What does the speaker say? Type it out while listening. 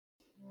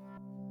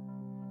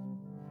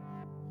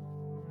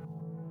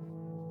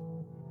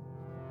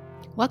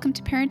Welcome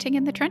to Parenting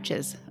in the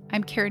Trenches.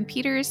 I'm Karen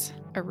Peters,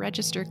 a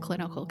registered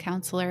clinical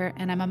counselor,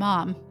 and I'm a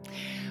mom.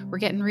 We're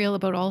getting real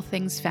about all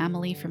things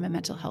family from a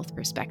mental health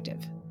perspective.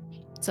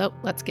 So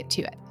let's get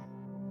to it.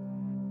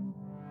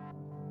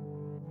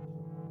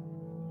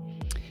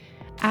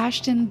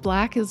 Ashton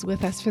Black is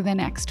with us for the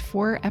next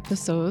 4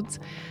 episodes.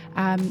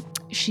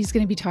 She's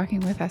going to be talking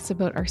with us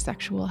about our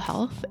sexual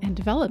health and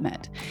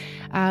development.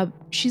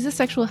 She's a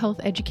sexual health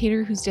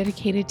educator who's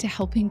dedicated to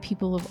helping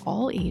people of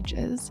all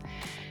ages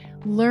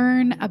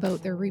learn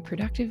about their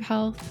reproductive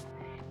health,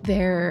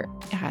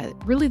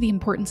 really the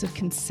importance of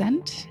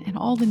consent and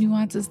all the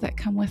nuances that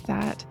come with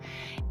that,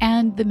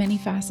 and the many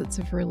facets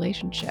of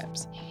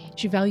relationships.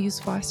 She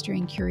values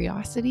fostering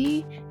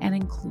curiosity and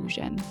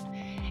inclusion.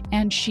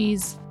 And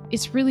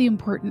it's really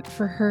important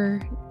for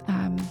her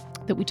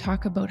that we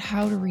talk about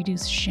how to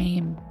reduce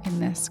shame in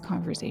this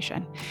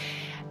conversation.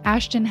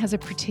 Ashton has a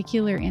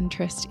particular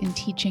interest in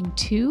teaching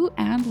to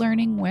and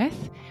learning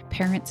with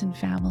parents and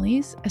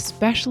families,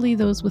 especially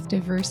those with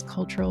diverse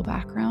cultural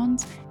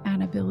backgrounds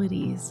and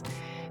abilities.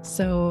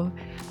 So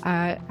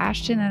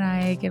Ashton and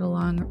I get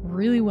along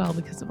really well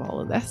because of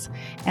all of this.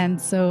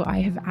 And so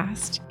I have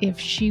asked if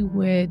she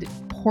would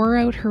pour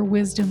out her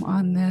wisdom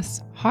on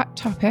this hot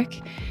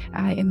topic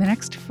in the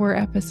next 4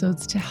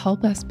 episodes to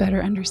help us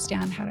better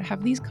understand how to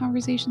have these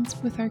conversations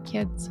with our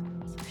kids.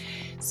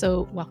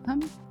 So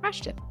welcome,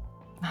 Ashton.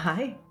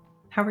 Hi.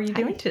 How are you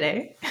doing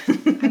today?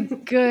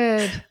 I'm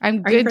good.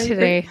 I'm good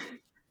today.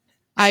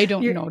 I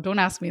don't know. Don't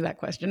ask me that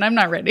question. I'm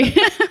not ready.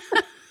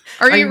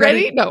 Are you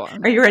ready? No.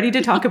 Are you ready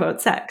to talk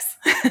about sex?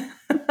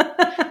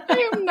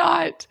 I am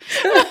not.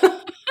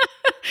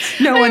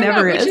 No one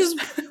ever is.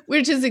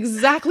 Which is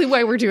exactly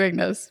why we're doing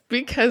this,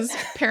 because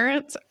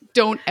parents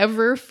don't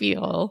ever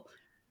feel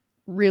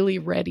really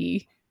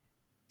ready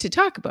to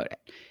talk about it.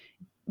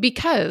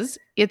 Because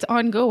it's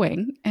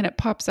ongoing and it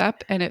pops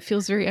up and it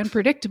feels very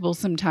unpredictable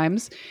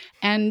sometimes.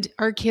 And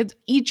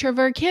each of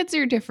our kids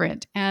are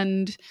different.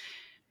 And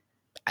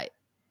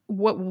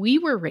what we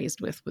were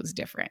raised with was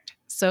different.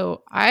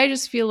 So I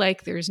just feel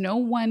like there's no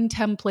one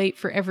template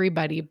for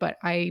everybody, but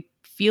I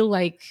feel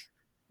like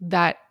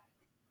that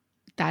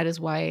is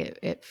why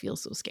it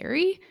feels so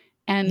scary.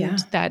 And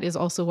that is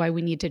also why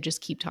we need to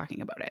just keep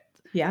talking about it.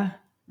 Yeah.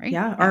 Right?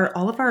 Yeah.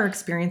 All of our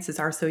experiences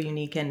are so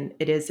unique, and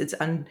it's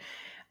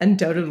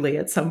undoubtedly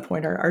at some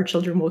point our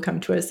children will come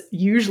to us,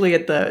 usually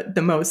at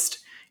the most,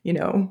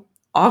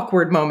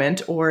 awkward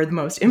moment or the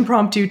most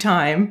impromptu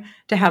time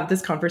to have this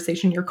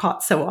conversation. You're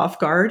caught so off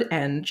guard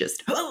and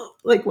just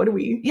like, what do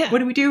we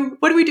do?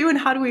 What do we do? And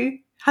how do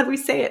we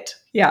say it?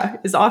 Yeah.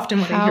 Is often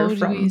what I hear from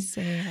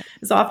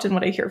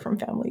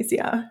families.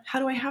 Yeah. How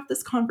do I have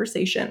this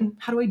conversation?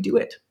 How do I do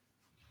it?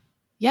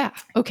 Yeah.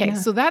 Okay. Yeah.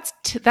 So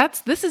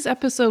this is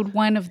episode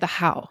 1 of the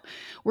how.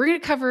 We're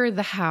going to cover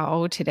the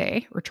how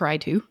today, or try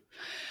to,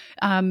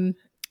 and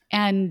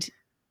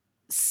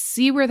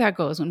see where that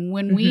goes. And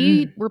when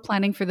we were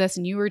planning for this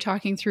and you were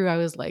talking through, I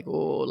was like,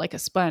 oh, like a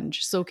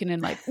sponge soaking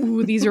in, like,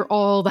 ooh, these are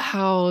all the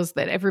hows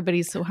that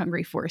everybody's so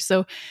hungry for.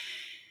 So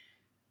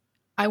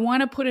I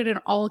want to put it in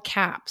all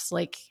caps.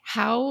 Like,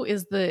 how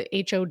is the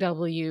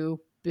HOW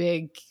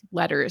big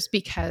letters?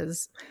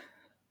 Because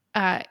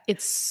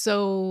it's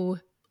so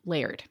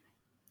layered.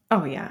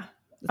 Oh, yeah.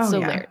 It's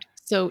layered.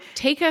 So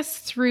take us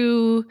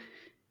through,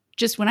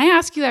 just when I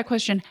ask you that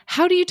question,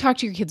 how do you talk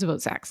to your kids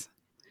about sex?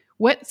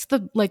 What's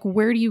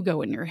where do you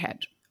go in your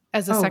head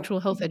as a sexual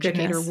health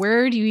educator? Goodness.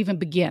 Where do you even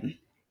begin?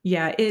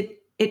 Yeah,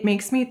 it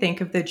makes me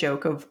think of the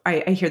joke of, I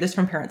hear this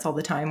from parents all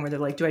the time where they're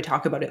like, do I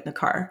talk about it in the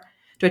car?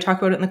 Do I talk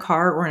about it in the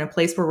car or in a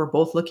place where we're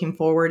both looking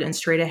forward and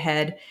straight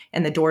ahead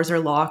and the doors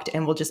are locked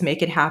and we'll just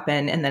make it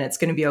happen and then it's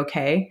going to be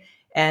okay?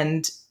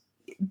 And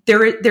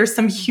there's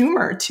some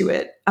humor to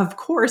it, of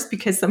course,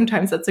 because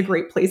sometimes that's a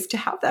great place to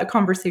have that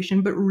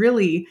conversation. But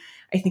really,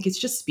 I think it's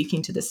just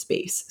speaking to the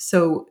space.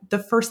 So the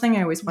first thing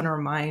I always want to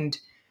remind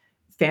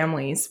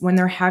families when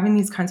they're having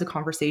these kinds of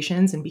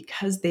conversations, and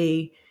because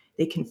they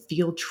can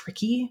feel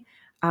tricky,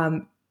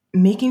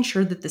 making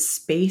sure that the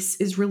space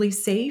is really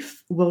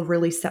safe will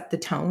really set the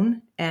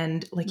tone.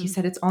 And like you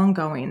said, it's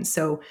ongoing.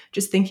 So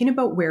just thinking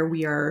about where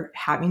we are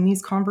having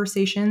these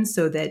conversations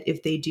so that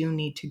if they do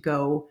need to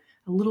go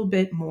a little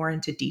bit more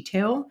into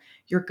detail,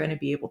 you're going to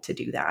be able to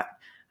do that.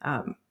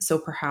 So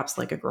perhaps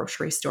like a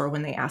grocery store,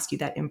 when they ask you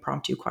that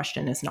impromptu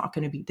question, is not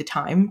going to be the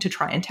time to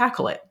try and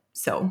tackle it.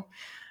 So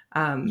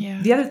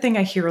the other thing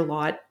I hear a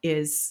lot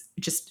is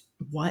just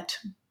what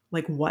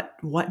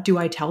do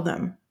I tell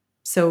them?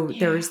 So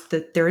there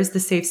is the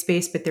safe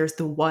space, but there's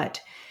the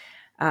what.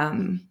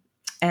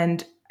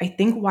 And I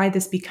think why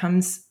this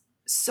becomes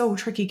so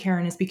tricky,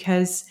 Karen, is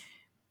because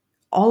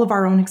all of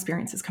our own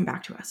experiences come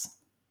back to us.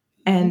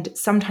 And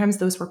sometimes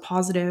those were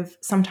positive.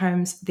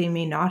 Sometimes they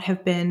may not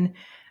have been.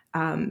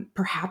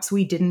 Perhaps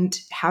we didn't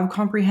have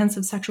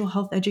comprehensive sexual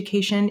health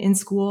education in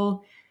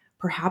school.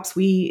 Perhaps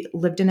we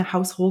lived in a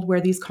household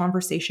where these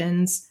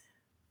conversations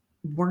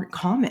weren't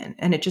common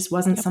and it just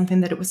wasn't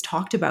something that it was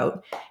talked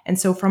about. And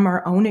so from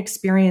our own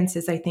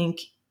experiences, I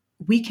think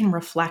we can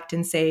reflect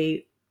and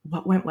say,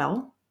 what went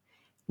well?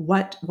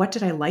 what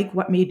did I like?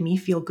 What made me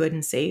feel good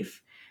and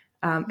safe?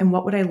 And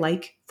what would I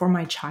like for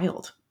my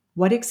child?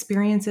 What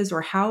experiences,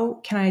 or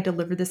how can I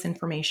deliver this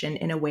information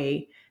in a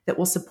way that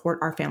will support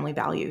our family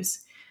values?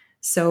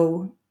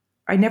 So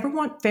I never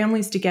want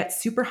families to get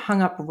super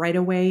hung up right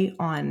away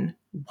on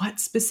what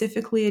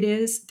specifically it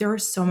is. There are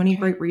so many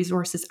great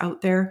resources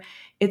out there.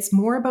 It's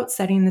more about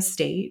setting the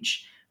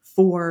stage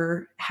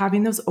for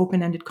having those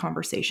open-ended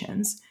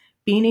conversations,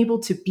 being able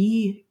to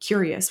be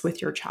curious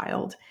with your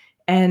child,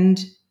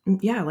 and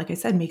yeah, like I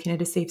said, making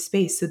it a safe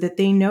space so that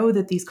they know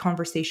that these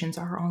conversations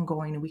are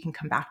ongoing and we can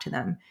come back to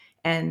them,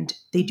 and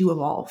they do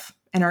evolve,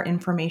 and our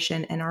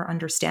information and our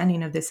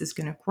understanding of this is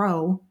going to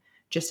grow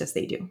just as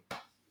they do.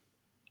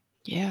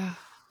 Yeah.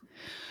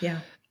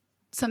 Yeah.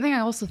 Something I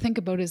also think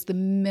about is the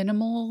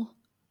minimal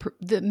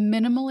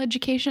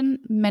education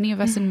many of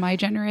us in my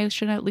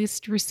generation at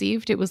least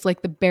received. It was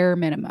like the bare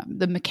minimum,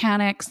 the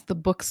mechanics, the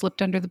book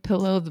slipped under the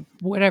pillow,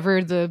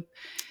 the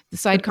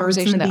side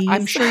conversation that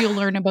I'm sure you'll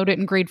learn about it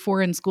in grade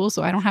 4 in school,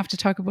 so I don't have to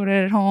talk about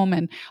it at home.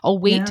 And I'll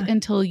wait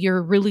until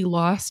you're really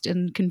lost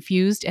and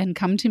confused and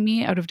come to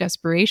me out of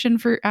desperation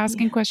for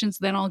asking questions.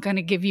 Then I'll kind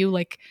of give you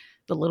like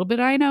the little bit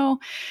I know.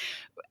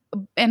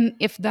 And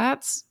if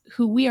that's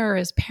who we are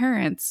as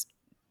parents,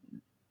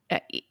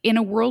 in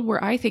a world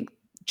where I think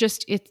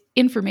just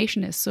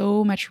information is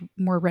so much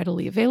more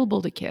readily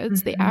available to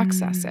kids, they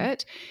access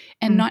it,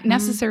 and not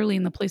necessarily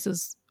in the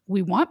places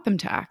we want them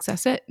to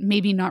access it,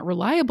 maybe not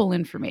reliable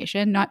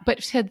information, but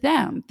to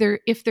them,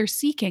 if they're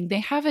seeking, they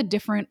have a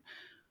different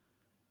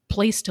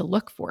place to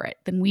look for it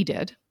than we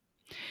did.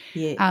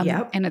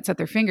 And it's at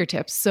their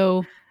fingertips.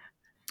 So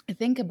I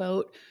think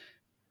about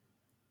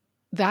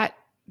that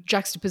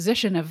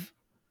juxtaposition of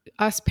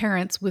us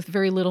parents with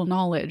very little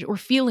knowledge, or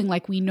feeling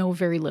like we know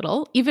very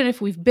little, even if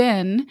we've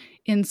been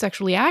in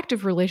sexually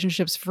active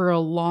relationships for a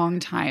long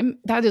time.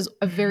 That is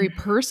a very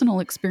personal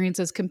experience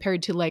as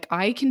compared to like,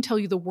 I can tell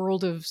you the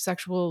world of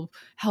sexual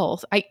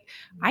health.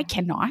 I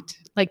cannot,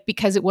 like,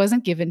 because it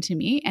wasn't given to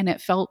me and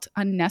it felt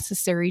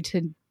unnecessary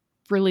to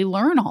really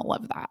learn all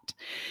of that.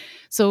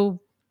 So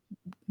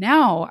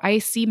now I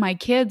see my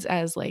kids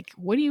as like,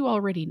 what do you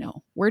already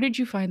know? Where did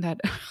you find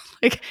that?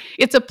 Like,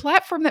 it's a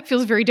platform that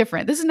feels very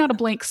different. This is not a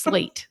blank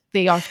slate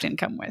they often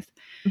come with.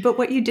 But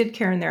what you did,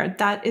 Karen, there,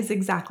 that is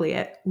exactly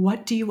it.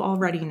 What do you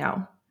already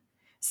know?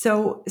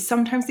 So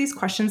sometimes these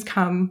questions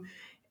come,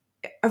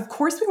 of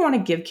course, we want to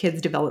give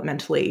kids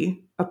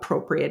developmentally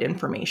appropriate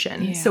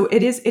information. Yeah. So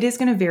it is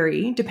going to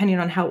vary depending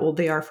on how old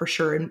they are, for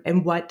sure,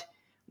 and what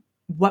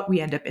we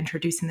end up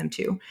introducing them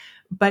to.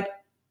 But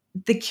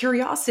the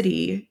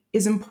curiosity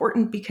is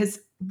important, because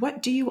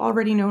what do you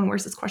already know, and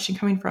where's this question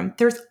coming from?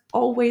 There's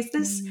always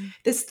this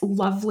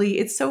lovely,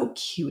 it's so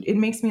cute. It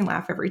makes me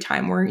laugh every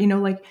time where,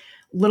 like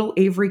little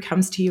Avery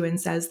comes to you and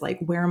says like,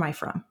 where am I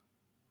from?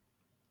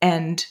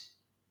 And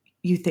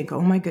you think, oh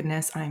my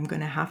goodness, I'm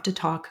going to have to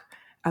talk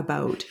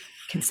about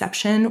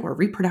conception or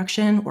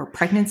reproduction or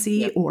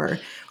pregnancy, or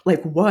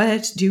like,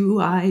 what do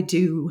I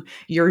do?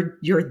 You're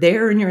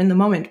there and you're in the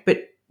moment,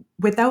 but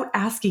without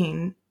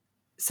asking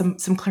some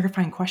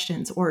clarifying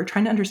questions or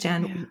trying to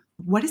understand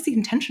what is the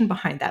intention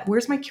behind that?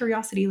 Where's my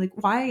curiosity? Like,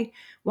 why,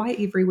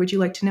 Avery, would you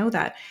like to know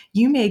that?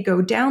 You may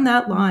go down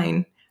that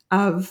line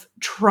of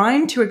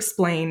trying to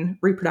explain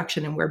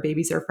reproduction and where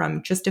babies are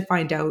from, just to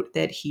find out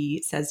that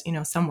he says,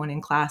 someone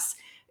in class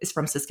is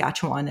from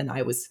Saskatchewan, and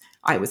I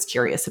was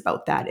curious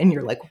about that. And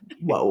you're like,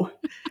 whoa,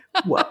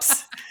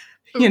 whoops.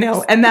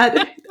 And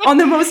that on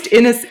the most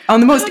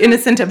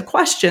innocent of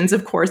questions,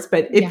 of course.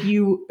 But if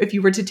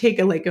you were to take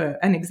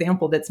an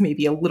example that's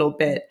maybe a little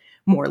bit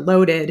more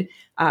loaded,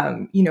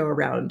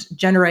 around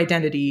gender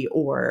identity,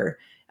 or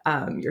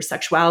your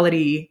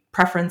sexuality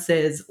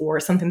preferences, or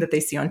something that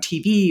they see on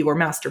TV, or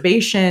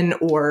masturbation,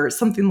 or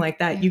something like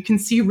that, you can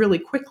see really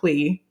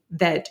quickly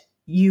that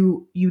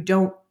you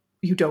don't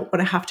want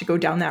to have to go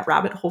down that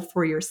rabbit hole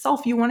for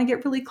yourself. You want to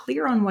get really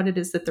clear on what it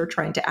is that they're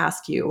trying to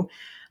ask you.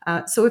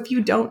 So if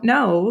you don't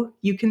know,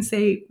 you can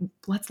say,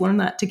 let's learn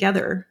that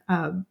together.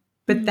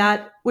 But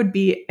that would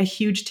be a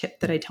huge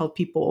tip that I tell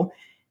people.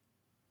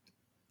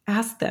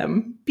 Ask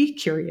them, be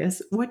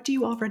curious. What do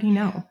you already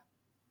know?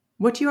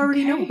 What do you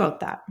already know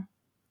about that?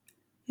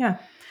 Yeah.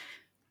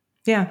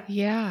 Yeah.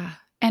 Yeah.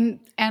 And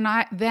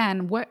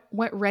then what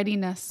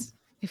readiness,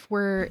 if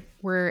we're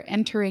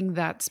entering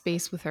that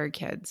space with our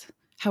kids,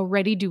 how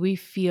ready do we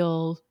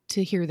feel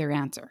to hear their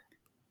answer?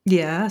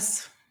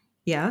 Yes.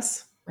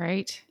 Yes.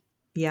 Right?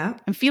 Yeah.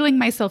 I'm feeling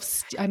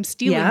myself. I'm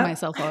stealing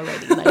myself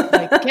already.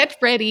 Like get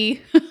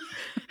ready.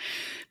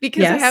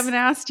 Because I haven't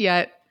asked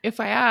yet. If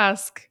I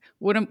ask,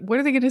 what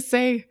are they going to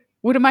say?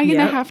 What am I going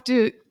to have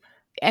to,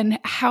 and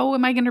how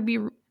am I going to be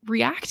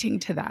reacting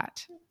to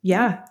that?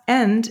 Yeah.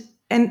 And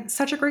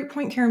such a great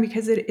point, Karen,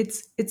 because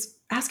it's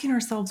asking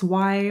ourselves,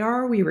 why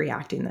are we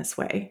reacting this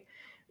way?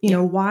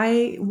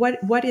 Why,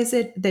 what is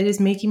it that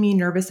is making me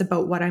nervous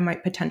about what I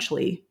might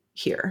potentially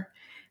hear?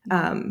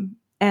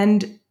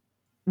 And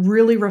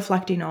really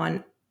reflecting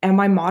on, am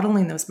I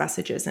modeling those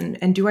messages?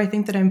 And do I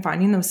think that I'm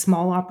finding those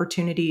small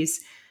opportunities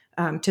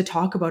to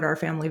talk about our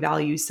family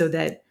values, so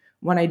that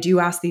when I do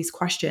ask these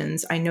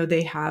questions, I know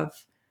they have,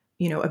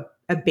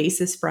 a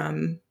basis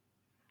from,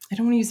 I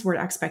don't want to use the word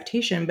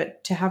expectation,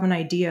 but to have an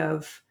idea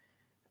of,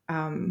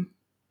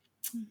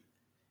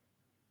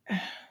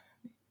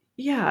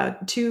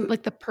 to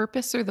Like the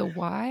purpose or the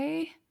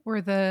why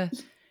or the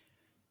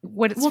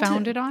what it's well,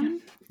 founded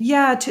on?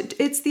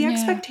 it's the Yeah.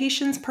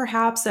 expectations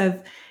perhaps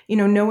of,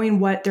 knowing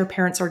what their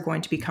parents are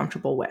going to be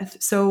comfortable with.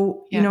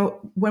 So, Yeah.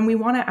 when we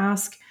want to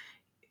ask,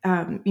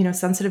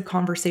 sensitive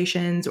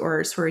conversations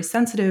or sorry,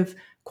 sensitive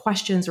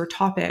questions or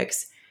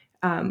topics,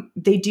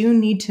 they do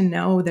need to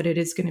know that it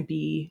is going to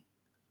be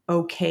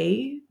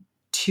okay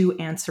to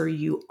answer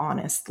you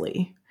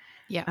honestly.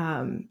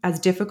 Yeah. As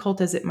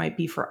difficult as it might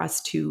be for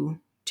us to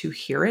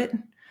hear it,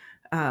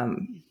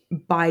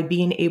 by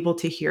being able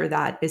to hear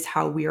that is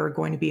how we are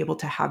going to be able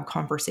to have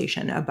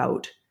conversation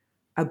about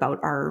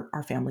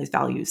our family's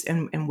values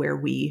and where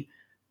we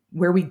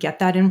get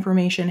that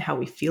information, how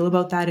we feel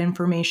about that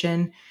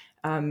information.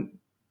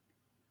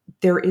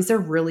 There is a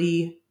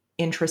really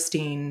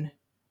interesting,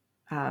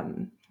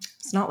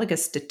 it's not like a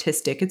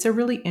statistic, it's a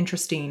really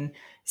interesting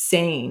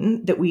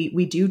saying that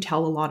we do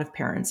tell a lot of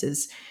parents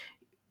is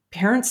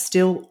parents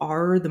still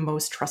are the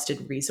most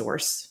trusted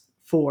resource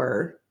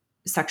for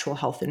sexual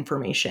health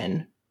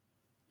information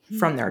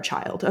from their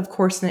child. Of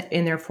course,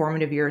 in their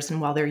formative years and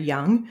while they're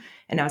young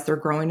and as they're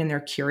growing and they're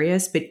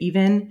curious, but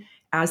even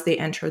as they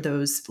enter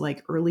those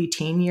like early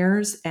teen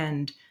years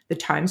and the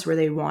times where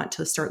they want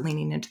to start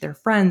leaning into their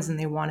friends and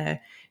they want to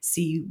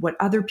see what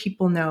other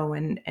people know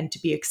and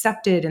to be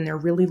accepted, and they're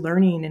really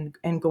learning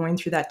and going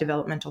through that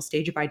developmental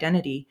stage of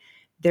identity,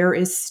 there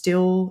is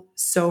still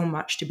so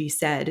much to be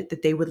said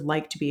that they would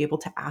like to be able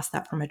to ask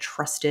that from a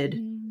trusted,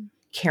 Mm.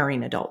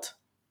 caring adult.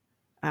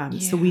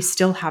 So we Yeah.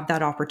 still have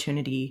that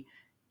opportunity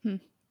Hmm.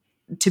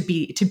 to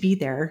be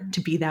there,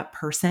 to be that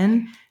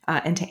person,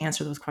 and to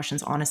answer those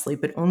questions honestly,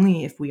 but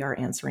only if we are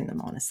answering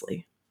them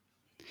honestly.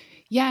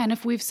 Yeah, and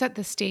if we've set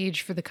the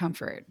stage for the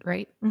comfort,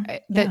 right? Yeah.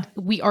 That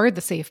we are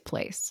the safe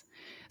place.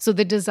 So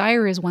the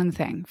desire is one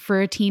thing. For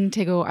a teen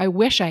to go, I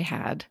wish I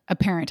had a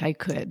parent I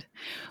could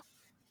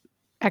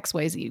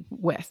XYZ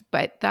with,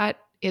 but that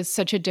is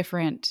such a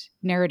different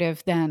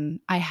narrative than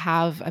I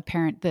have a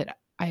parent that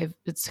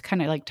it's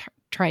kind of like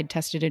tried,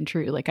 tested, and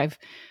true. Like I've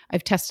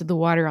tested the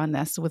water on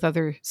this with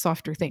other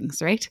softer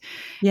things, right?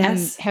 And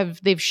Yes.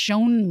 they've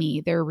shown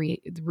me their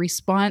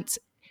response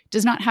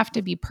does not have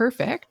to be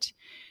perfect.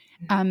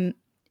 Um,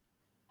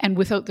 and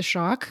without the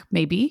shock,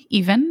 maybe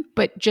even,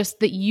 but just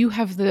that you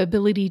have the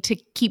ability to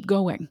keep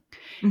going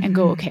and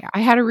go, Mm-hmm. okay,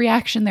 I had a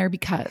reaction there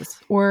because,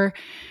 or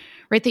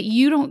right, that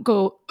you don't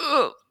go,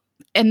 ugh,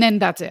 and then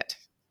that's it,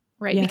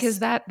 right? Because Yes.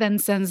 that then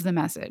sends the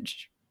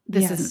message,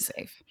 this isn't Yes.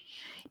 safe.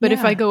 But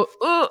if I Yeah. go,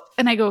 oh,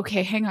 and I go,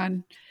 okay, hang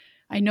on,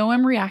 I know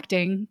I'm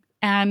reacting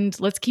and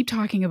let's keep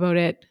talking about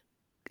it,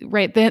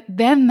 right?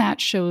 Then that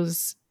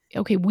shows,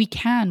 okay, we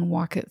can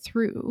walk it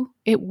through.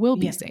 It will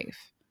be Yeah. safe.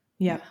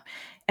 Yeah. Yeah.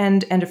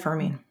 And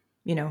affirming,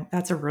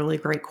 that's a really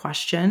great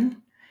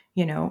question.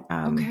 Okay.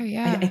 I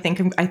Yeah. think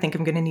I'm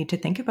going to need to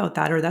think about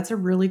that, or that's a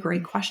really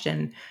great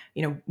question.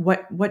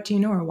 What do you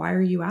know, or why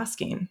are you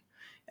asking?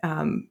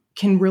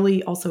 Can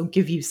really also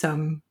give you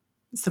some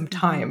Mm-hmm.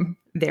 time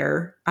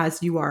there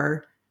as you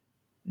are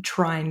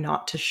trying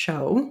not to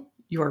show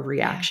your Yeah.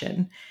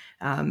 reaction.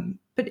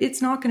 But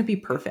it's not going to be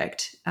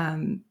perfect.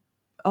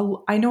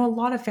 I know a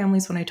lot of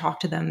families, when I talk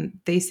to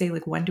them, they say,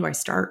 like, when do I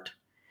start?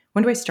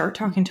 When do I start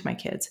talking to my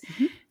kids?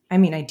 Mm-hmm. I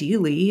mean,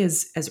 ideally,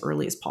 as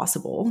early as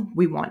possible.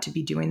 We want to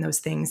be doing those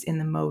things in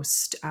the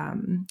most,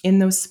 in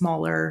those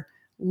smaller,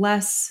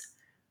 less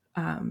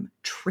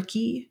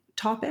tricky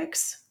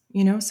topics,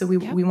 so we,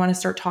 Yep. we want to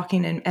start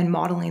talking and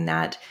modeling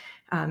that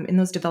in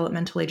those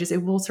developmental ages.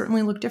 It will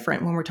certainly look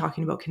different when we're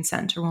talking about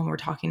consent or when we're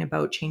talking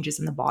about changes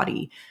in the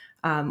body,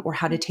 or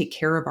how to take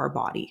care of our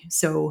body.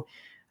 So,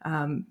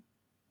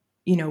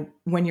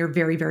 when you're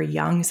very, very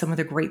young, some of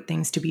the great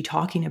things to be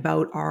talking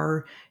about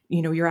are,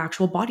 your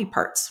actual body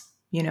parts.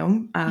 Yeah.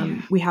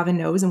 We have a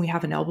nose and we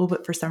have an elbow,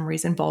 but for some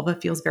reason, vulva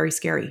feels very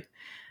scary.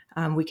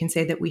 We can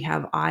say that we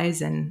have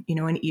eyes and,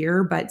 an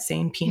ear, but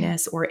saying Yeah.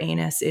 penis or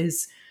anus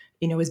is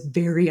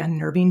very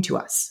unnerving to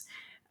us.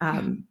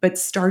 Yeah. But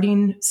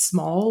starting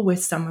small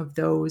with some of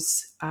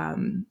those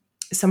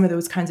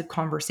kinds of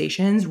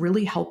conversations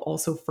really help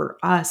also for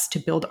us to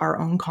build our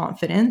own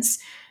confidence,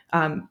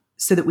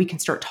 so that we can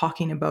start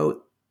talking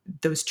about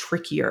those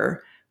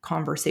trickier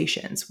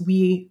conversations.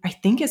 I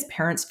think as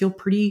parents, feel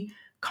pretty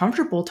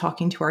comfortable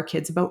talking to our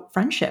kids about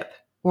friendship,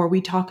 or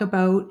we talk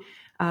about,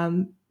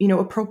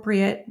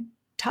 appropriate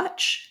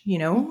touch.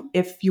 Mm-hmm.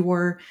 If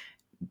you're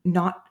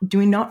not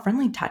doing not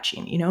friendly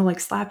touching, like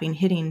slapping,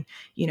 hitting,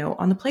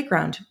 on the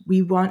playground, we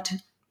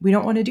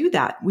don't want to do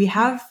that. We Yeah.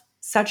 have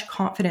such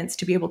confidence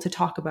to be able to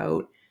talk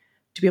about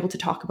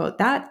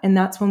that. And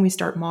that's when we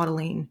start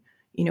modeling,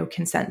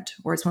 consent,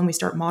 or it's when we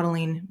start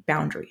modeling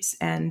boundaries.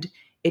 And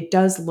it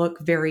does look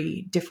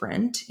very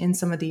different in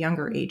some of the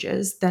younger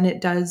ages than it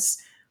does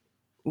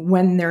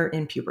when they're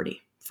in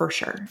puberty, for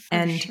sure. For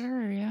And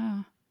sure.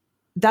 Yeah.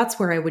 that's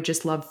where I would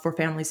just love for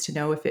families to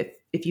know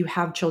if you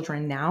have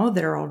children now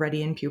that are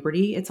already in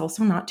puberty, it's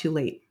also not too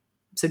late.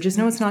 So just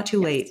know it's not too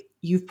Yes. late.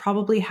 You've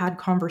probably had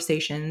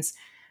conversations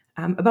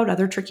about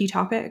other tricky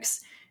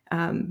topics.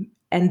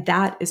 And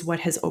that is what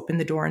has opened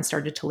the door and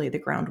started to lay the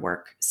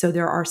groundwork. So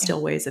there are Yeah.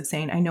 still ways of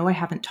saying, I know I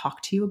haven't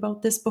talked to you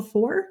about this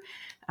before,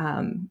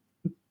 um,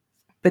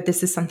 but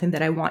this is something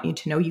that I want you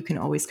to know you can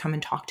always come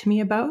and talk to me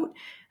about.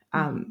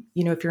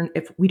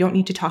 If we don't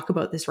need to talk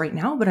about this right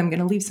now, but I'm going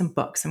to leave some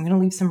books, I'm going to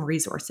leave some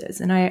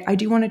resources. And I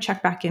do want to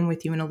check back in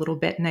with you in a little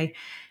bit. And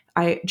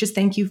I just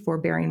thank you for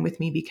bearing with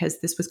me, because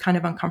this was kind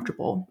of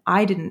uncomfortable.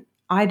 I didn't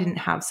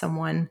have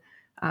someone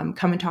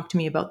come and talk to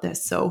me about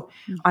this. So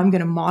I'm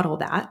going to model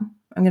that.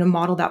 I'm going to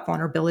model that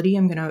vulnerability.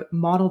 I'm going to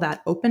model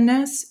that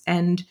openness,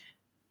 and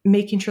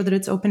making sure that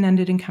it's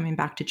open-ended and coming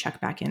back to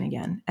check back in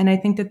again. And I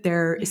think that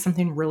there is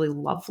something really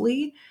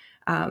lovely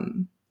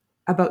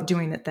about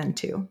doing it then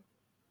too.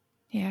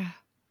 Yeah.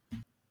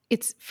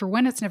 It's for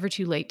one, it's never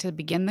too late to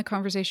begin the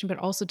conversation, but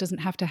also doesn't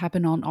have to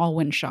happen on all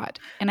one shot.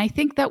 And I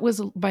think that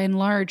was by and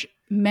large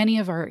many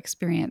of our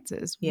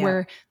experiences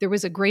where there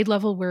was a grade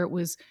level where it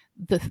was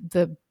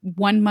the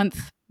 1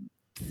 month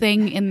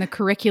thing in the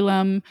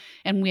curriculum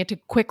and we had to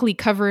quickly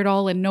cover it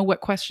all and know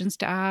what questions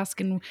to ask.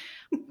 And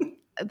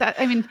that,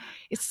 I mean,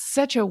 it's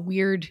such a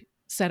weird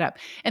setup.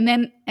 And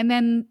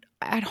then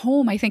at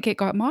home, I think it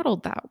got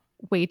modeled that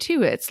way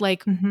too. It's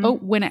like, oh,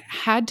 when it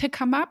had to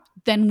come up,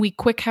 then we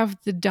quick have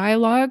the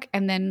dialogue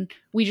and then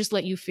we just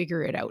let you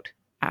figure it out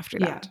after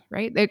that,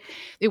 right?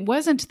 It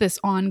wasn't this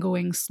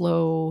ongoing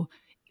slow,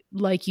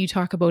 like you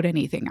talk about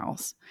anything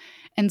else.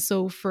 And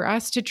so for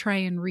us to try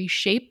and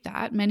reshape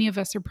that, many of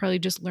us are probably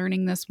just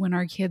learning this when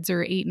our kids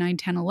are 8, 9,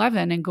 10,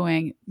 11 and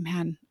going,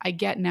 man, I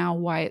get now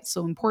why it's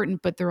so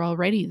important, but they're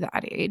already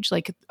that age.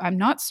 Like I'm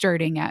not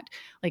starting at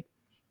like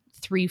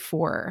 3,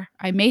 4.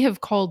 I may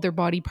have called their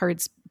body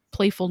parts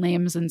playful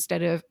names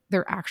instead of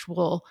their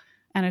actual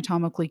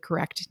anatomically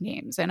correct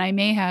names. And I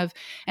may have,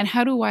 and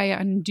how do I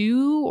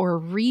undo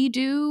or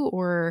redo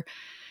or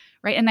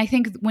right? And I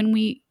think when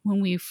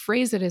we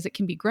phrase it as it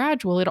can be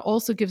gradual, it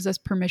also gives us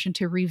permission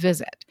to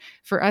revisit,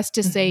 for us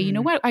to say, you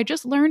know what, I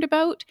just learned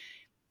about,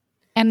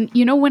 and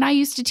you know, when I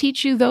used to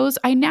teach you those,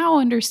 I now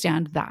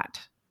understand that,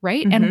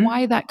 right? And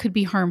why that could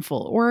be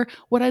harmful, or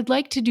what I'd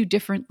like to do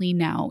differently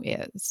now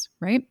is,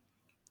 right?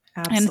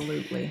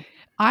 Absolutely. And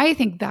I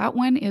think that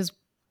one is,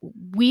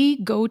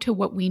 we go to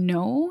what we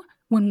know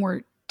when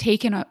we're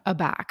taken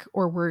aback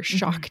or we're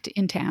shocked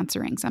into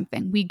answering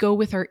something. We go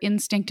with our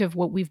instinct of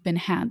what we've been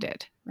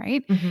handed,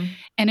 right?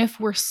 And if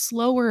we're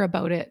slower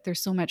about it,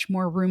 there's so much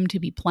more room to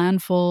be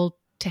planful,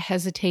 to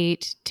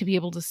hesitate, to be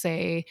able to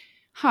say,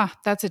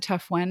 that's a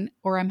tough one,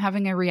 or I'm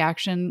having a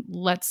reaction.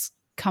 Let's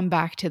come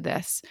back to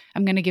this.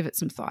 I'm going to give it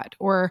some thought.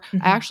 Or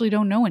I actually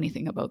don't know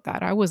anything about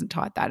that. I wasn't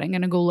taught that. I'm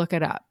going to go look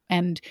it up.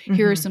 And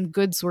here are some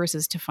good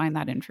sources to find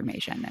that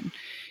information. And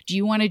do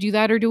you want to do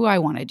that, or do I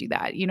want to do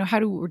that? You know,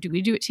 do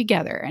we do it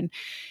together? And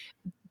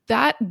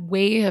that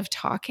way of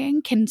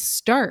talking can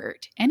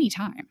start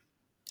anytime.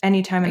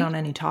 Anytime, right? And on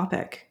any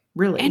topic.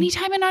 Really,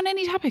 anytime and on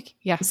any topic.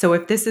 Yeah. So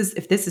if this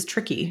is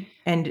tricky,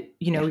 and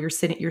you know, you're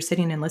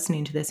sitting and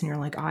listening to this, and you're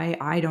like,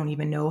 I don't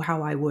even know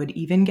how I would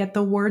even get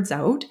the words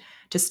out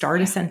to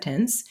start a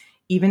sentence,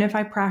 even if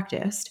I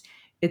practiced.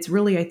 It's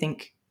really, I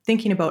think,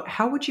 thinking about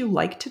how would you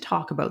like to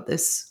talk about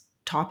this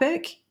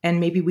topic, and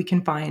maybe we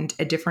can find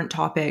a different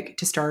topic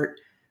to start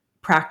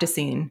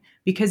practicing,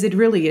 because it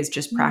really is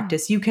just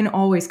practice. You can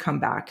always come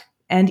back,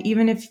 and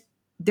even if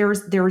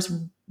there's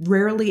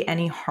rarely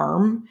any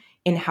harm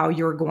in how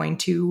you're going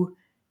to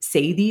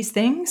say these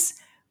things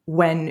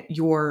when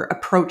you're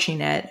approaching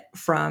it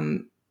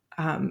from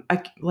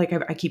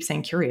I keep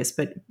saying curious,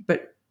 but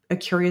a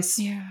curious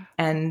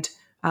and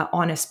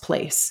honest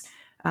place.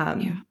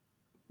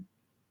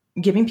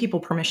 Giving people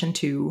permission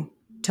to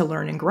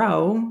learn and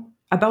grow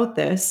about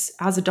this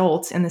as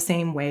adults in the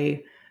same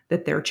way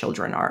that their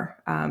children are.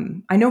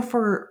 I know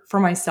for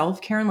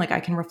myself, Karen, like I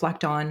can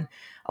reflect on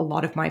a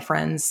lot of my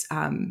friends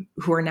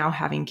who are now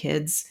having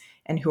kids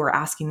and who are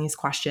asking these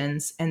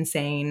questions and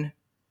saying,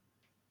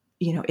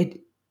 you know,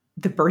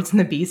 the birds and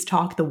the bees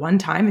talk the one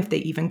time, if they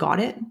even got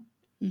it,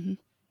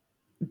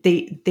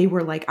 they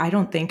were like, I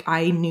don't think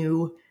I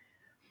knew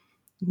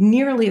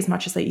nearly as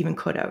much as I even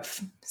could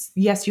have.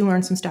 Yes, you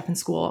learned some stuff in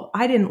school.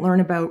 I didn't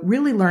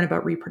really learn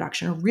about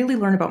reproduction or really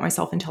learn about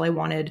myself until I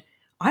wanted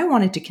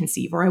to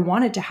conceive, or I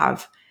wanted to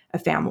have a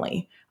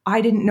family.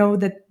 I didn't know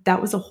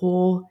that was a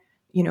whole,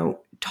 you know,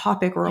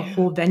 topic or a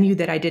whole venue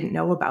that I didn't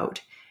know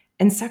about.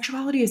 And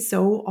sexuality is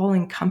so all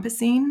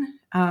encompassing.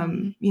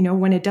 You know,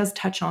 when it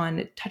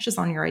touches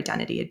on your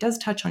identity, it does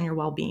touch on your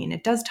well-being,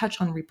 it does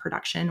touch on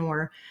reproduction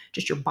or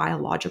just your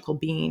biological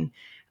being.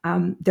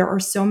 There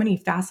are so many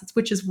facets,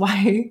 which is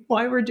why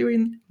we're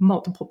doing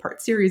multiple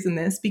part series in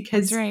this,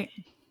 because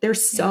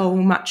there's so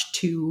much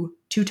to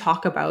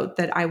talk about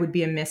that I would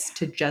be amiss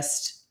to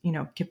just, you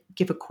know,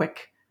 give a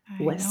quick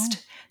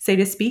list, so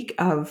to speak,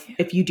 of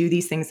if you do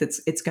these things,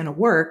 it's going to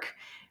work.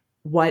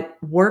 What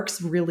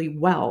works really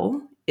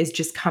well is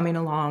just coming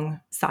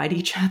alongside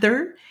each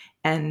other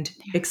and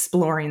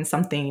exploring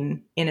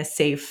something in a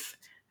safe,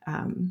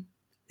 in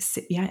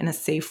a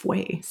safe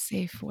way.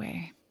 Safe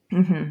way.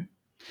 Mm-hmm.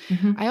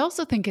 Mm-hmm. I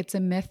also think it's a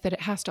myth that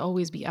it has to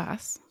always be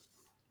us.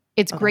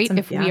 It's Oh, great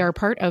if we are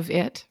part of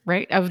it,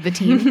 right? Of the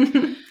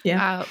team.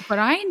 Yeah. But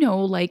I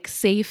know like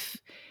safe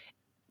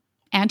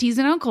aunties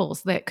and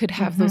uncles that could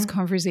have those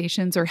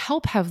conversations or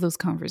help have those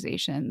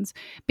conversations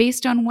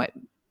based on what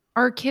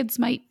our kids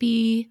might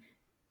be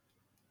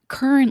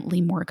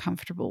currently more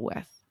comfortable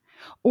with,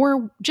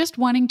 or just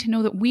wanting to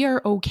know that we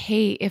are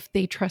okay if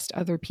they trust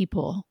other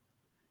people.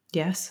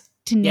 Yes.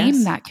 To name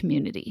Yes. that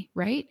community,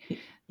 right?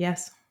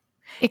 Yes.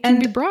 It can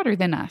be broader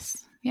than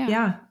us. Yeah.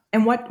 Yeah.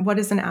 And what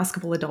does an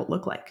askable adult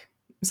look like?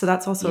 So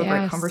that's also a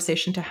great Yes.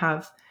 conversation to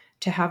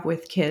have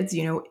with kids.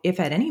 You know, if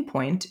at any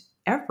point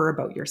ever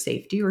about your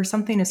safety or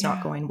something is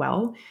not going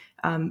well,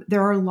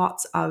 there are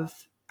lots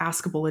of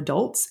askable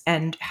adults,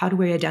 and how do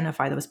we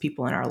identify those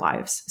people in our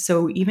lives?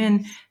 So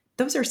even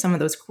those are some of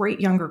those great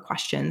younger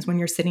questions when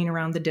you're sitting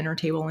around the dinner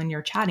table and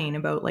you're chatting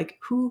about like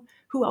who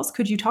else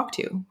could you talk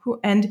to? Who,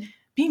 and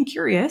being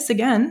curious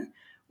again,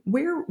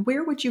 where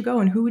would you go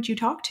and who would you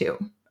talk to?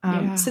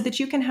 So that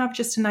you can have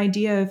just an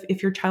idea of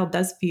if your child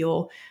does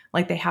feel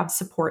like they have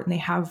support and they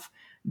have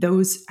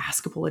those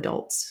askable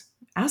adults.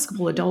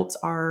 Askable adults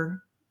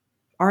are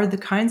the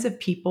kinds of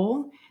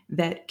people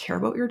that care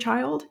about your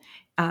child,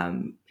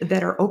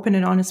 that are open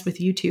and honest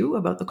with you too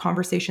about the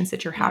conversations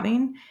that you're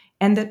having,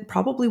 and that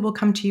probably will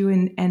come to you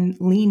and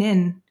lean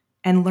in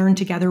and learn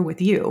together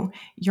with you.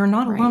 You're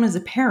not alone as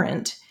a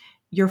parent.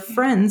 Your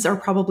friends are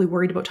probably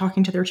worried about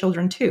talking to their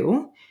children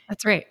too.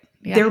 That's right.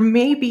 Yeah. There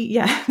may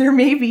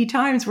be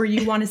times where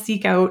you want to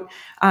seek out,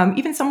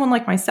 even someone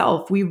like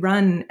myself. We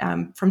run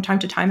from time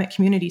to time at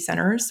community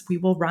centers. We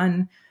will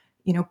run,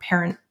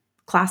 parent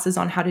classes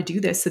on how to do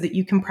this so that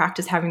you can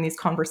practice having these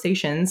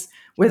conversations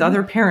with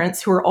other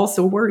parents who are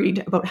also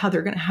worried about how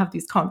they're going to have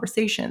these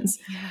conversations.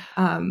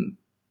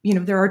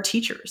 There are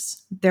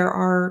teachers, there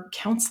are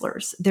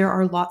counselors, there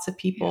are lots of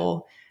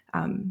people,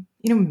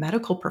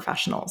 medical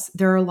professionals.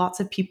 There are lots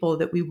of people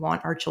that we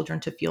want our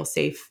children to feel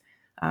safe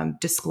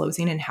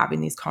disclosing and having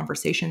these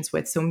conversations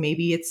with. So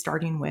maybe it's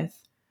starting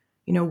with,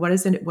 what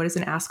is an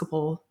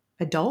askable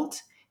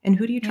adult, and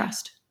who do you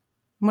trust?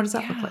 And what does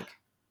that look like?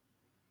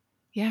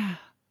 Yeah.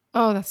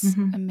 Oh, that's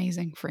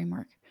amazing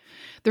framework.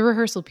 The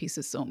rehearsal piece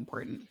is so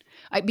important.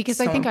 Because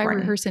I think I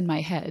rehearse in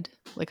my head.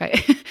 Like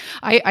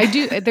I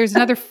do. There's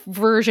another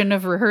version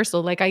of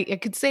rehearsal. Like I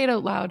could say it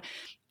out loud.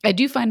 I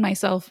do find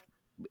myself,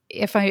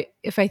 if I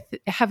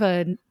have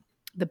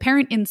the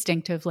parent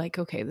instinct of like,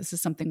 okay, this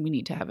is something we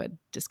need to have a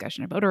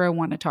discussion about, or I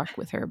want to talk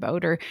with her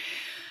about, or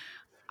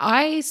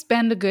I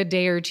spend a good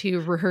day or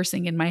two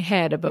rehearsing in my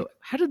head about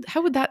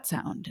how would that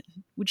sound?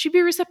 Would she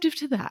be receptive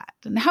to that?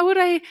 And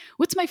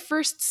what's my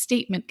first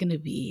statement going to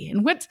be?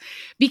 And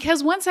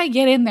because once I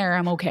get in there,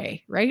 I'm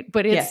okay. Right.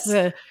 But it's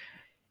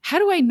how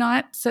do I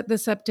not set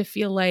this up to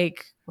feel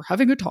like we're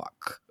having a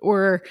talk,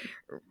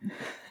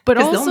 but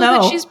also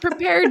that she's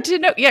prepared to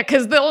know. Yeah.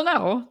 Cause they'll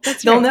know.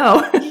 They'll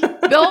know.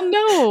 They'll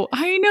know.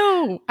 I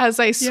know, as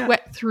I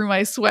sweat through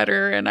my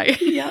sweater and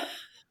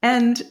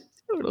and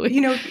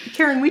totally.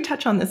 Karen, we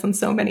touch on this on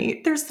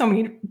there's so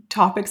many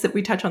topics that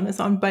we touch on this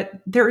on,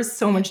 but there is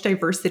so much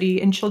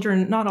diversity in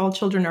children. Not all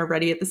children are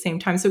ready at the same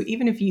time. So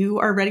even if you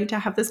are ready to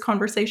have this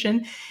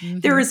conversation,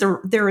 there is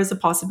a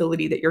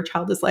possibility that your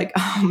child is like,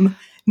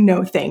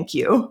 no, thank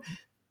you.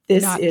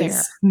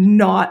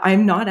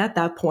 I'm not at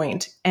that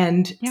point.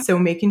 And so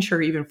making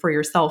sure even for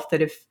yourself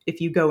that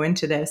if you go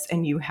into this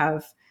and you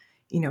have,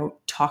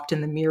 talked in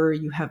the mirror,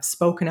 you have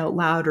spoken out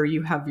loud, or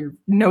you have your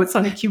notes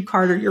on a cue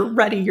card, or you're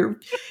ready,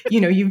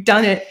 you've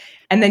done it.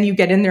 And then you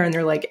get in there and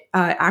they're like,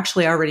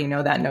 actually, I already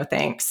know that. No,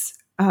 thanks.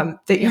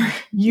 That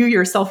you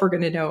yourself are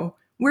going to know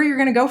where you're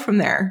going to go from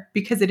there,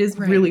 because it is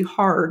really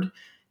hard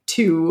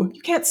you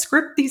can't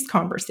script these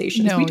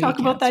conversations. No, we talk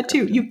about that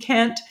too. You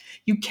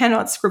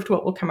cannot script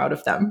what will come out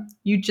of them.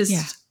 You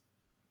just,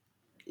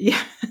 So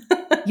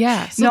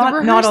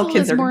not all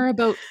kids is more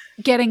about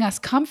getting us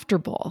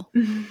comfortable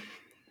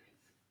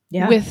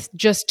with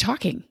just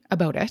talking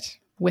about it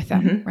with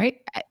them,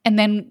 right? And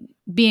then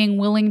being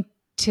willing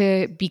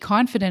to be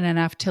confident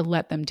enough to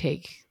let them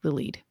take the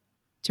lead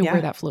to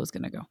where that flow is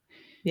going to go.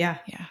 Yeah,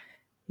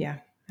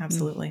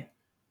 absolutely.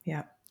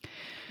 Yeah.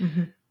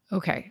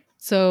 Okay.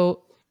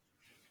 So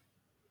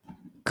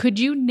could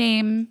you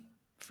name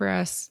for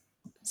us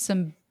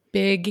some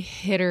big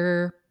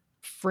hitter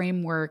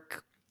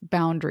framework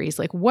boundaries?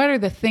 Like, what are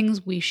the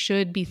things we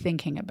should be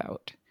thinking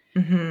about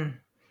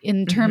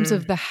in terms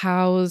of the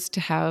hows to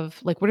have,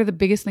 like, what are the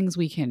biggest things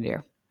we can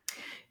do?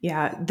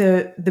 Yeah.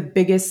 The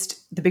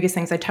biggest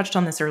things, I touched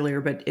on this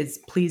earlier, but is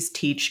please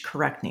teach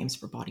correct names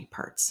for body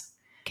parts.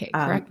 Okay.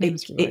 Correct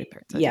names for body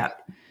parts. Okay. Yeah.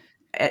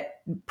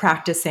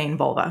 Practice saying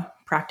vulva,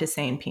 practice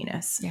saying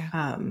penis,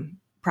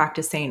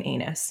 practice saying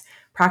anus,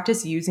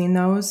 practice using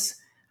those.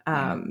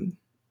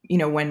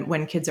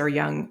 When kids are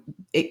young,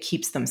 it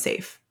keeps them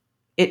safe.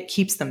 And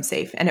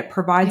it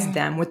provides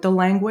them with the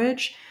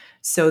language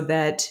so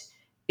that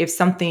if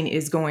something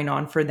is going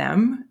on for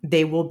them,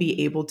 they will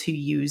be able to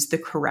use the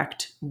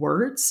correct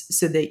words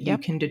so that you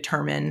Yep. can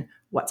determine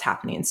what's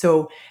happening.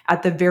 So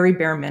at the very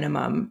bare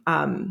minimum,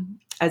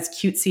 as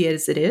cutesy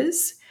as it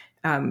is,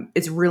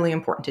 it's really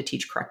important to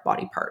teach correct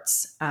body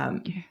parts. Yeah.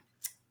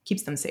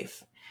 Keeps them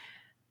safe.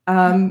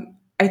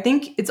 I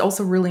think it's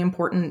also really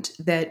important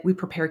that we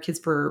prepare kids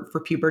for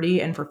puberty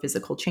and for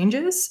physical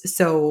changes.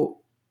 So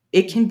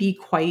it can be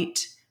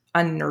quite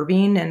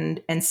unnerving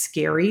and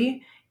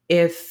scary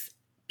if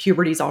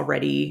puberty is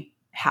already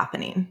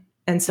happening.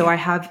 And so Yeah. I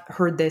have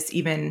heard this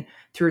even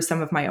through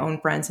some of my own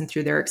friends and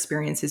through their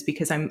experiences,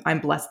 because I'm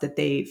blessed that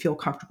they feel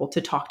comfortable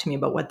to talk to me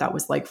about what that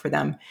was like for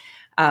them.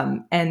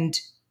 And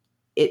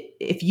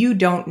if you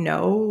don't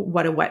know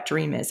what a wet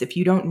dream is, if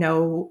you don't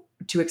know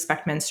to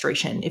expect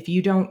menstruation, if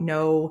you don't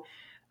know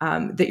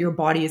that your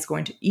body is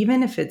going to,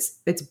 even if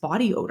it's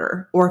body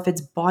odor or if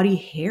it's body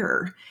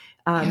hair,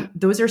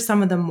 those are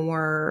some of the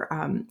more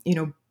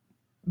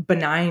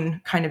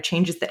benign kind of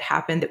changes that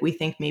happen that we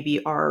think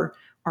maybe are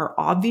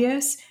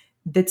obvious,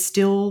 that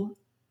still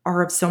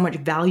are of so much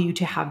value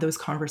to have those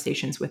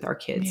conversations with our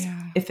kids.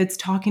 Yeah. If it's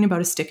talking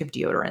about a stick of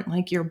deodorant,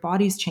 like your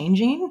body's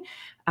changing,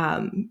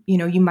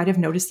 you might have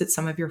noticed that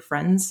some of your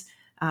friends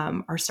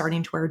are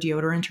starting to wear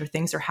deodorant, or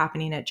things are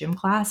happening at gym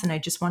class, and I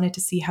just wanted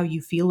to see how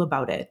you feel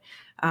about it.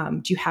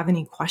 Do you have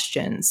any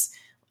questions?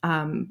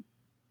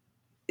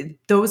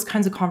 Those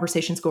kinds of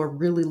conversations go a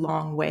really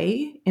long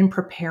way in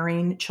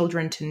preparing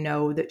children to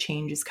know that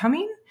change is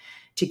coming,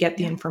 to get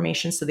the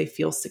information so they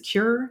feel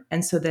secure,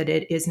 and so that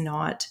it is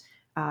not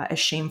a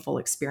shameful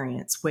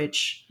experience,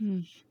 which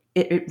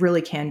it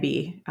really can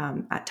be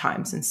at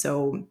times. And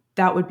so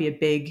that would be a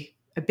big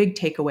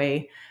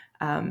takeaway.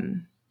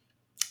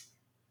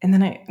 And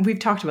then we've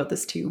talked about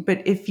this too,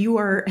 but if you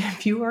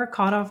are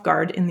caught off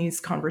guard in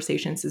these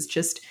conversations,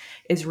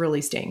 is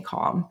really staying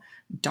calm.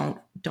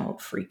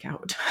 Don't freak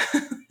out.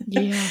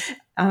 Yeah.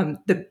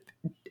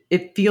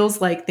 It feels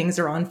like things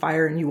are on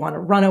fire and you want to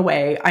run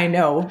away. I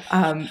know.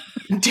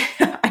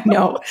 I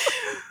know.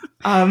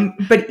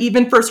 But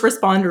even first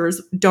responders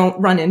don't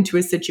run into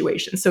a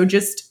situation. So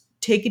just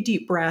take a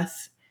deep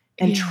breath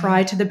and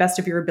try to the best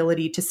of your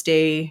ability to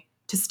stay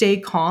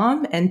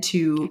calm and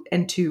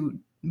to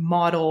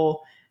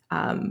model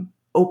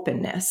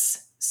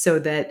openness, so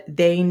that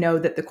they know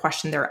that the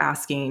question they're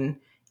asking,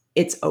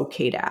 it's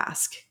okay to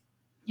ask.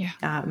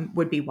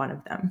 Would be one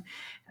of them.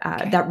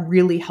 That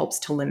really helps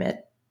to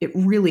limit. It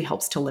really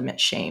helps to limit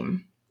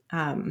shame.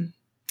 Other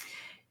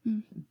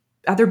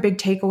big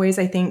takeaways,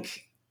 I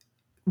think,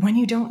 when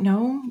you don't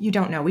know, you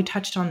don't know. We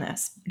touched on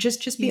this.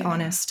 Just be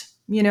honest.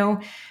 We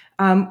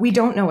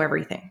don't know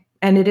everything,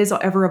 and it is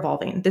ever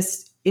evolving.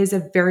 This is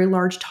a very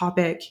large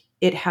topic.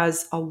 It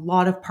has a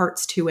lot of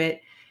parts to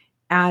it.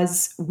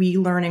 As we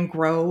learn and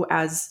grow,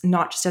 as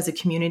not just as a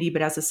community,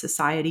 but as a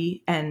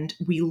society, and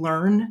we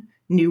learn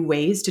new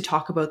ways to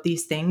talk about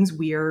these things,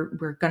 we're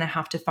going to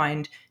have to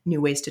find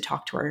new ways to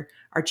talk to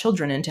our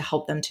children and to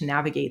help them to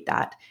navigate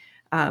that.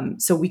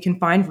 So we can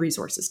find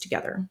resources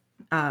together.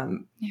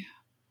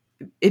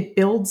 It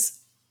builds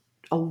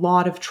a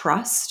lot of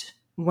trust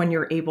when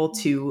you're able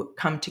to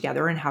come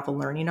together and have a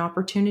learning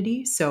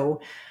opportunity.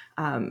 So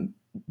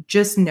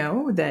just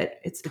know that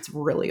it's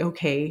really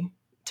okay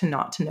to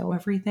not to know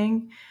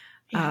everything.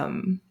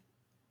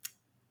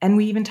 And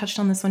we even touched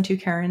on this one too,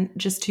 Karen,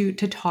 just to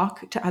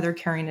talk to other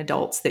caring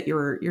adults that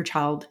your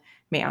child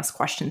may ask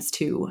questions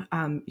to.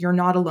 You're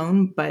not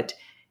alone, but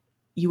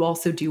you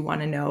also do want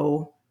to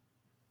know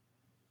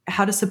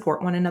how to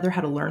support one another,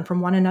 how to learn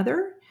from one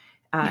another,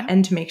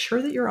 and to make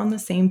sure that you're on the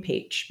same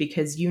page,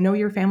 because you know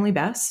your family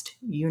best,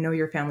 you know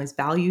your family's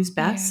values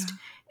best,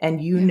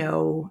 and you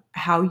know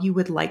how you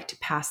would like to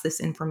pass this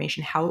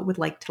information, how it would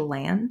like to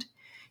land.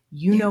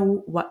 You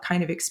know what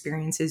kind of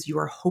experiences you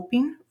are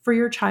hoping for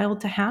your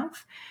child to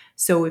have.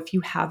 So if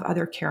you have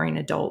other caring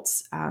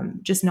adults,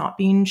 just not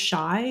being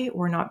shy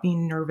or not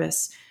being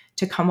nervous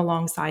to come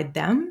alongside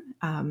them,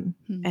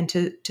 and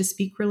to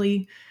speak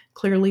really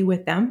clearly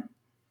with them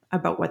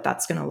about what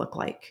that's going to look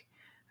like.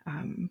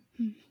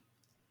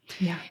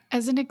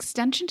 As an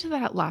extension to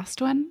that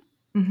last one,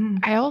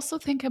 I also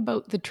think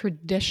about the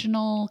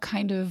traditional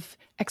kind of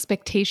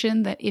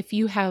expectation that if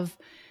you have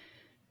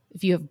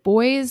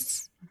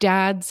boys,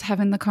 dads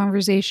having the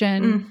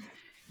conversation.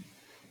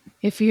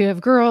 If you have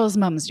girls,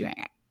 mom's doing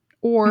it.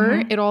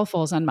 Or it all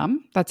falls on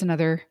mom. That's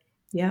another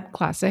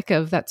classic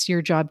of that's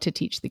your job to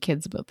teach the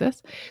kids about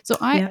this. So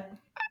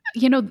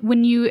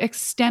when you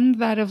extend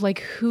that of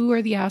like, who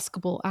are the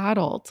askable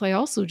adults, I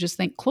also just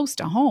think close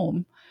to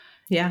home.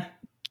 Yeah.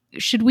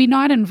 Should we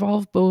not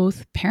involve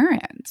both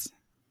parents?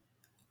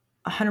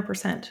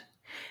 100%.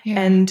 Yeah.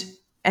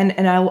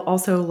 And I'll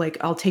also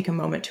I'll take a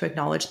moment to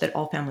acknowledge that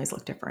all families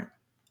look different.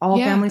 All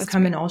families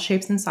come in all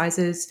shapes and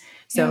sizes.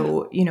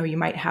 So, you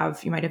might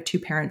have two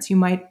parents. You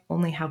might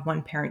only have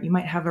one parent. You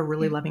might have a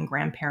really loving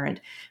grandparent.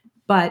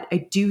 But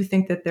I do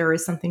think that there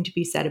is something to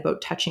be said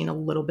about touching a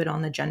little bit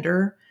on the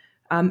gender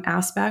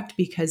aspect,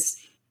 because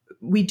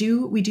we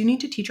do need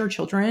to teach our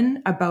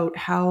children about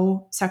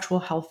how sexual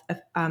health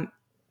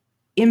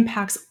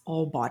impacts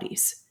all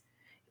bodies.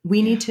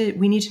 We need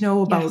to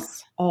know about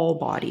all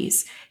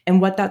bodies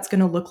and what that's going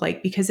to look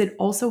like, because it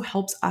also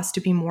helps us to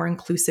be more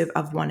inclusive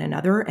of one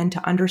another and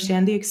to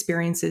understand the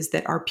experiences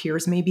that our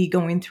peers may be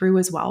going through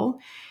as well.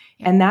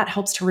 And that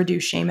helps to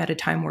reduce shame at a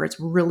time where it's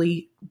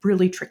really,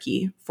 really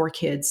tricky for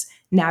kids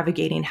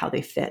navigating how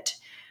they fit.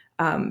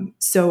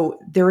 So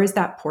there is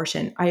that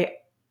portion. I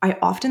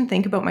often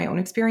think about my own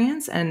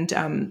experience,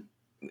 and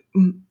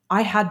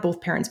I had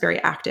both parents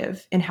very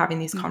active in having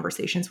these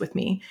conversations with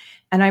me.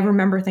 And I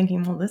remember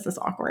thinking, well, this is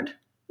awkward.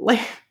 Like,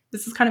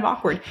 this is kind of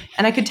awkward.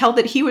 And I could tell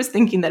that he was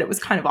thinking that it was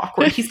kind of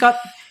awkward. He's got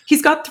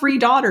 3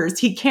 daughters.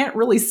 He can't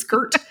really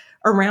skirt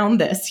around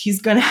this.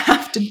 He's going to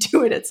have to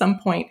do it at some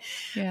point.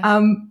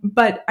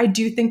 But I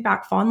do think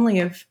back fondly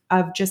of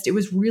just, it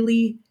was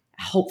really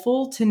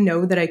helpful to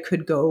know that I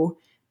could go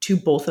to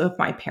both of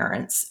my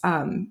parents,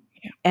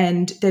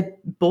 and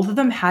that both of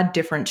them had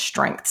different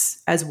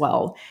strengths as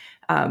well.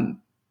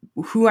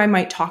 Who I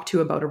might talk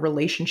to about a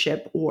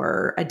relationship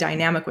or a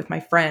dynamic with my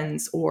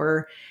friends,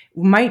 or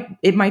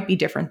it might be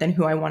different than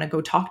who I want to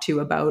go talk to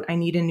about, I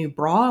need a new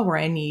bra, or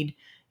I need,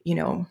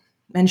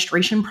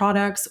 menstruation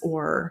products,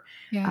 or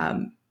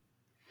it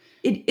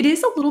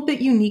is a little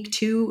bit unique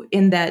too,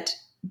 in that,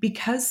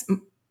 because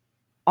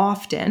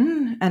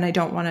often, and I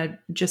don't want to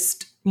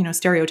just,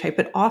 stereotype,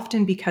 but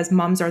often because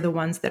moms are the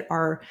ones that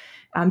are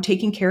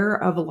taking care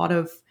of all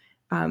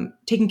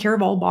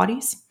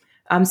bodies.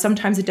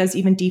 Sometimes it does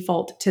even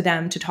default to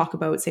them to talk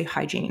about, say,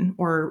 hygiene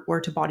or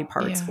to body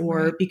parts,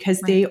 because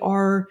they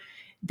are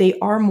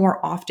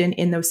more often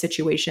in those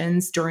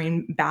situations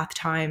during bath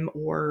time,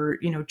 or,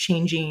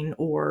 changing,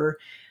 or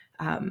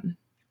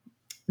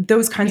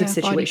those kinds of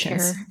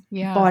situations,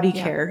 body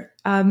care.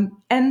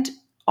 And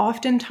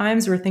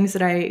oftentimes were things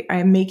that I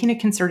am making a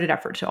concerted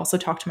effort to also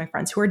talk to my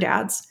friends who are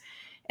dads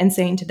and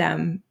saying to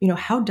them,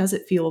 how does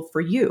it feel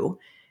for you?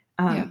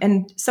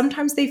 And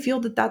sometimes they feel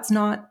that that's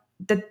not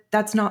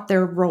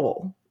their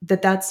role,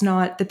 that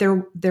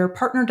their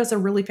partner does a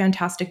really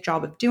fantastic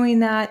job of doing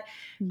that.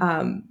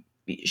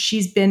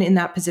 She's been in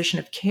that position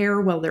of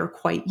care while they're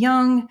quite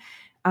young.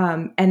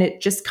 And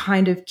it just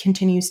kind of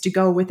continues to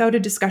go without a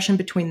discussion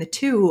between the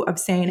two of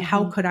saying,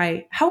 how could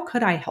I help?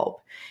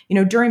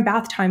 During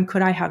bath time,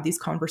 could I have these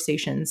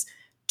conversations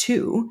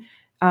too?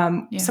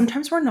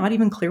 Sometimes we're not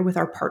even clear with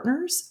our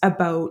partners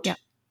about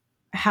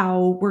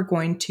how we're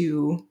going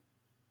to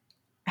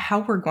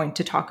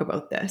talk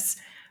about this.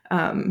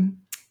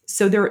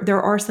 So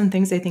there are some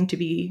things I think to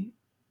be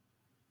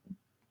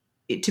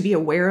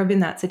aware of in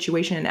that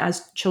situation. And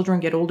as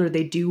children get older,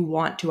 they do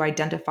want to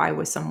identify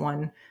with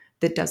someone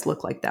that does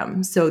look like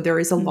them. So there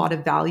is a lot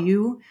of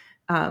value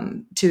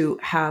to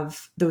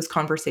have those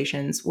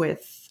conversations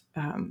with,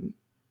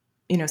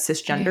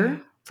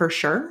 cisgender for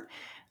sure.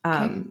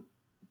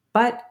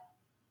 But,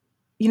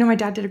 my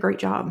dad did a great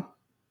job.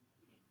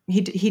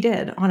 He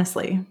did,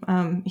 honestly.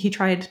 He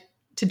tried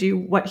to do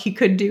what he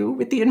could do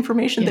with the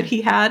information that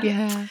he had.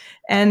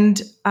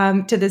 And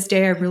to this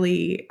day, I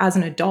really, as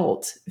an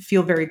adult,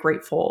 feel very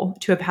grateful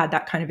to have had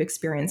that kind of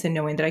experience, and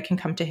knowing that I can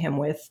come to him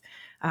with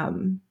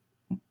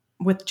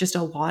just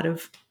a lot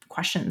of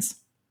questions.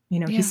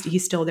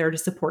 He's still there to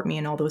support me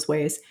in all those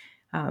ways.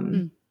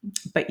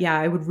 But yeah,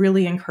 I would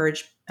really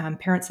encourage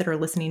parents that are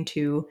listening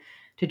to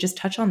just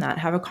touch on that,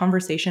 have a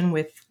conversation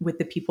with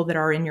the people that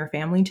are in your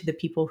family, to the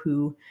people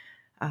who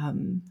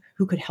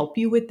could help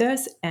you with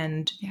this,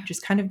 and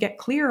just kind of get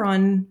clear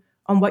on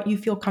what you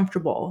feel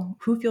comfortable.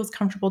 Who feels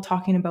comfortable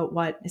talking about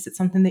what? Is it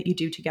something that you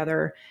do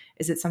together?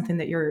 Is it something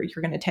that you're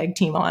going to tag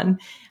team on?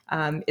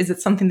 Is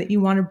it something that you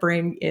want to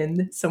bring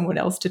in someone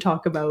else to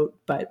talk about?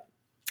 But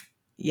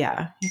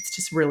yeah, it's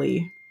just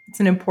really, it's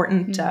an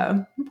important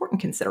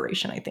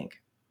consideration, I think.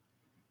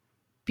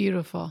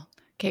 Beautiful.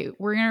 Okay,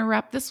 we're going to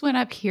wrap this one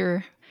up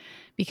here,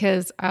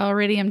 because I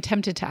already am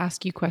tempted to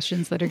ask you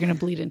questions that are going to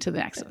bleed into the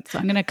next one. So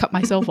I'm going to cut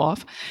myself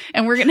off,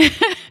 and we're going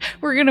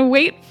to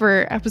wait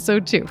for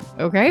episode 2.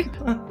 Okay.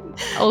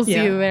 I'll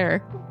see you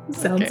there.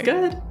 Sounds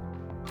good.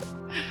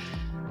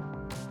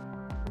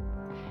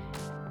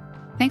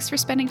 Thanks for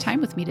spending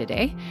time with me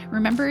today.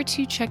 Remember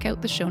to check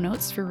out the show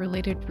notes for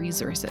related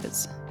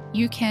resources.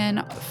 You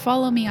can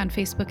follow me on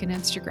Facebook and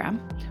Instagram,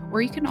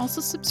 or you can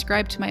also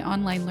subscribe to my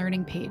online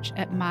learning page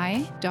at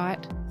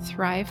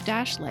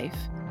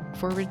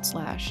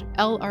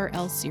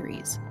my.thrive-life/LRL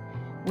series,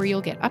 where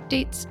you'll get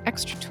updates,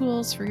 extra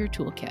tools for your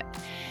toolkit.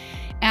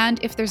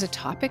 And if there's a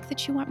topic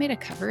that you want me to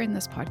cover in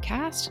this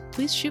podcast,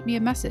 please shoot me a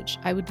message.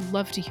 I would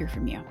love to hear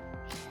from you.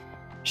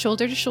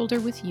 Shoulder to shoulder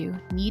with you,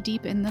 knee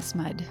deep in this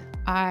mud.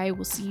 I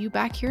will see you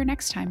back here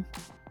next time.